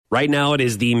Right now, it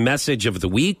is the message of the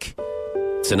week.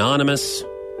 It's anonymous.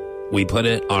 We put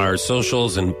it on our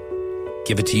socials and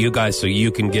give it to you guys so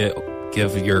you can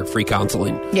give your free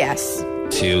counseling. Yes.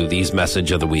 To these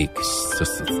message of the week.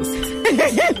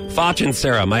 Foch and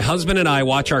Sarah, my husband and I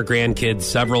watch our grandkids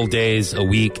several days a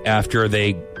week after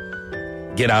they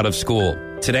get out of school.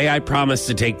 Today, I promised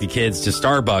to take the kids to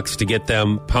Starbucks to get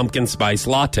them pumpkin spice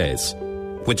lattes,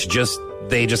 which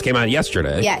they just came out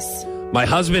yesterday. Yes. My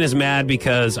husband is mad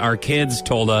because our kids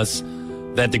told us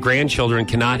that the grandchildren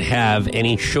cannot have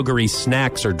any sugary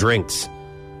snacks or drinks.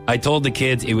 I told the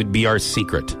kids it would be our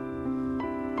secret.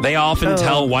 They often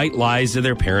tell white lies to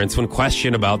their parents when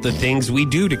questioned about the things we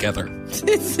do together.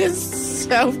 This is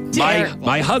so terrible.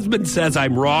 My husband says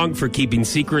I'm wrong for keeping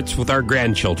secrets with our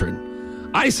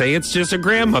grandchildren. I say it's just a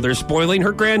grandmother spoiling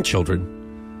her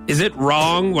grandchildren. Is it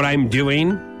wrong what I'm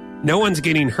doing? No one's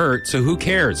getting hurt, so who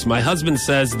cares? My husband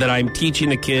says that I'm teaching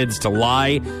the kids to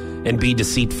lie and be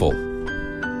deceitful.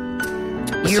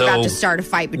 You're about to start a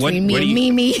fight between me and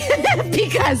Mimi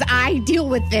because I deal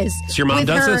with this. So your mom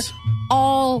does this?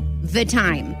 All the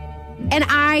time. And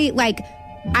I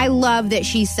love that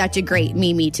she's such a great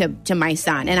Mimi to my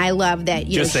son. And I love that,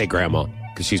 Just say grandma,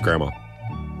 because she's grandma.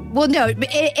 Well, no,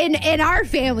 in our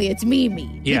family, it's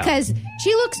Mimi. Yeah. Because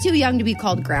she looks too young to be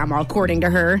called grandma, according to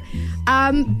her.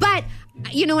 But,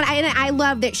 you know, I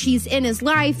love that she's in his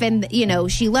life and, you know,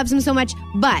 she loves him so much.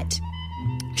 But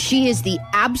she is the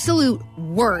absolute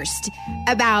worst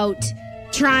about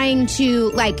trying to,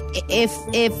 like,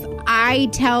 if I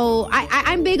tell,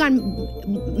 I'm big on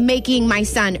making my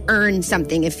son earn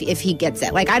something if he gets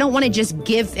it. Like, I don't want to just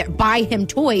buy him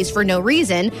toys for no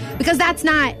reason, because that's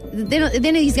not,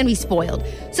 then he's going to be spoiled.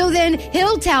 So then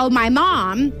he'll tell my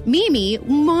mom, Mimi,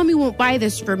 Mommy won't buy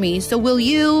this for me, so will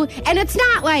you? And it's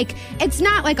not like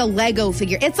a Lego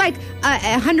figure. It's like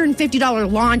a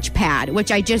 $150 launch pad, which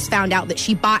I just found out that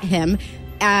she bought him.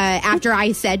 After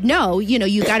I said, no, you know,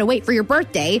 you got to wait for your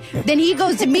birthday. Then he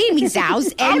goes to Mimi's house.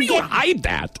 And how do you hide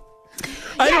that?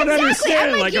 I don't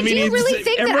understand. Like, I mean, really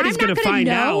think everybody's going to find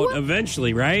out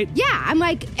eventually, right? Yeah, I'm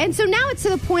like, and so now it's to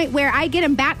the point where I get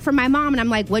him back from my mom, and I'm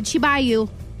like, what'd she buy you?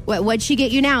 What'd she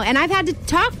get you now? And I've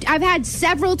had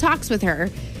several talks with her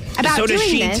about doing this.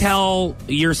 So does she tell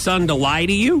your son to lie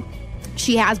to you?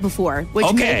 She has before,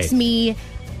 which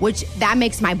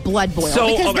makes my blood boil.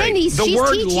 So, because then the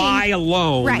word teaching, lie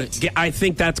alone, right. I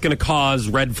think that's going to cause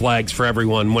red flags for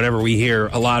everyone whenever we hear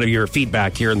a lot of your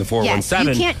feedback here in the 417.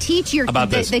 Yes, you can't teach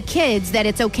the kids that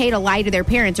it's okay to lie to their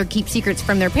parents or keep secrets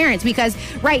from their parents, because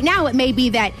right now it may be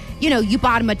that, you know, you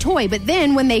bought them a toy, but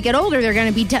then when they get older, they're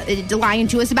going to be lying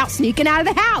to us about sneaking out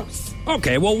of the house.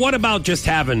 Okay, well, what about just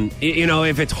having, you know,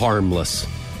 if it's harmless?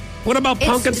 What about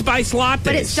pumpkin spice lattes?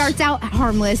 But it starts out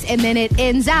harmless, and then it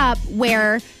ends up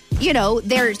where, you know,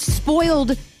 they're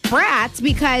spoiled brats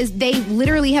because they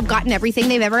literally have gotten everything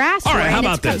they've ever asked for. All right, how and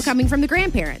about it's this? Coming from the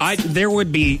grandparents. There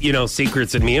would be, you know,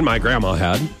 secrets that me and my grandma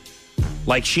had.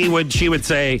 Like she would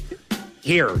say,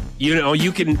 here, you know,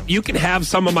 you can have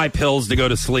some of my pills to go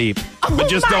to sleep, but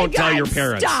just don't tell your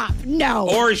parents. Stop. No.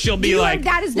 Or she'll be like,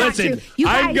 that is not listen, true. You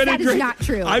guys, that is not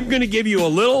true. I'm going to give you a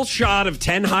little shot of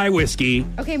 10 high whiskey.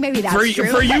 Okay, maybe that's true.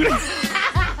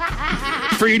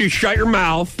 For you to shut your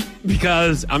mouth,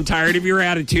 because I'm tired of your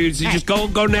attitudes. So just go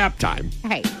nap time.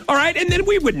 Hey. All right, and then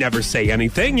we would never say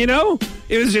anything, you know?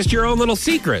 It was just your own little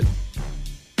secret.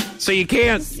 So you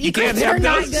can't have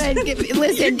not good.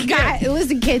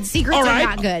 Listen, kids, secrets are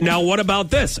not good. Now, what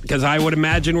about this? Because I would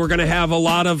imagine we're going to have a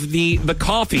lot of the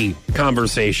coffee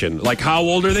conversation. Like, how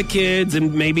old are the kids,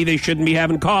 and maybe they shouldn't be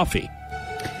having coffee.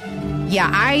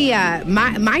 Yeah,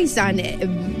 my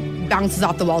son bounces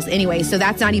off the walls anyway, so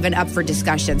that's not even up for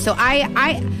discussion. So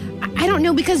I don't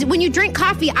know, because when you drink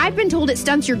coffee, I've been told it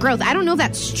stunts your growth. I don't know if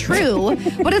that's true,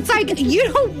 but it's like you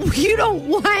don't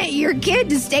want your kid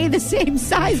to stay the same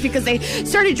size because they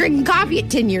started drinking coffee at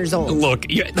 10 years old. Look,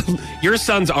 your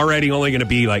son's already only going to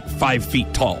be like 5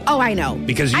 feet tall. Oh, I know.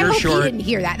 Because you're short. He didn't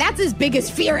hear that. That's his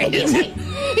biggest fear anyway.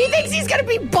 He thinks he's going to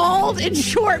be bald and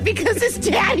short because his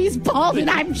daddy's bald and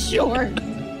I'm short.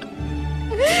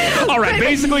 All right,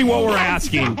 basically what we're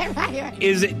asking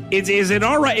is it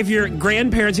all right if your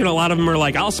grandparents, you know, a lot of them are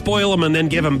like, I'll spoil them and then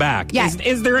give them back. Yeah.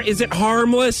 Is it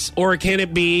harmless, or can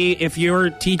it be if you're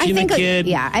teaching the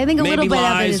kid? I think a little bit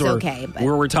of it is okay. But.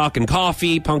 Where we're talking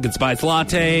coffee, pumpkin spice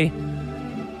latte.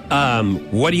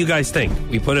 What do you guys think?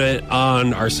 We put it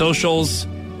on our socials.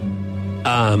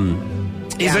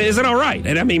 Is it all right?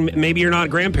 And I mean, maybe you're not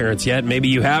grandparents yet. Maybe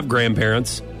you have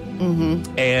grandparents.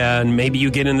 Mm-hmm. And maybe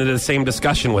you get into the same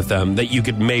discussion with them that you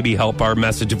could maybe help our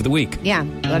message of the week. Yeah,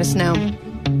 let us know.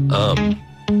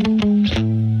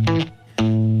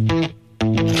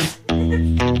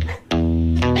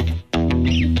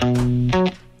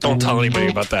 Don't tell anybody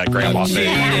about that grandma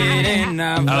thing.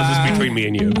 That was just between me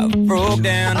and you. I broke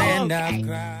down and I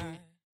cried.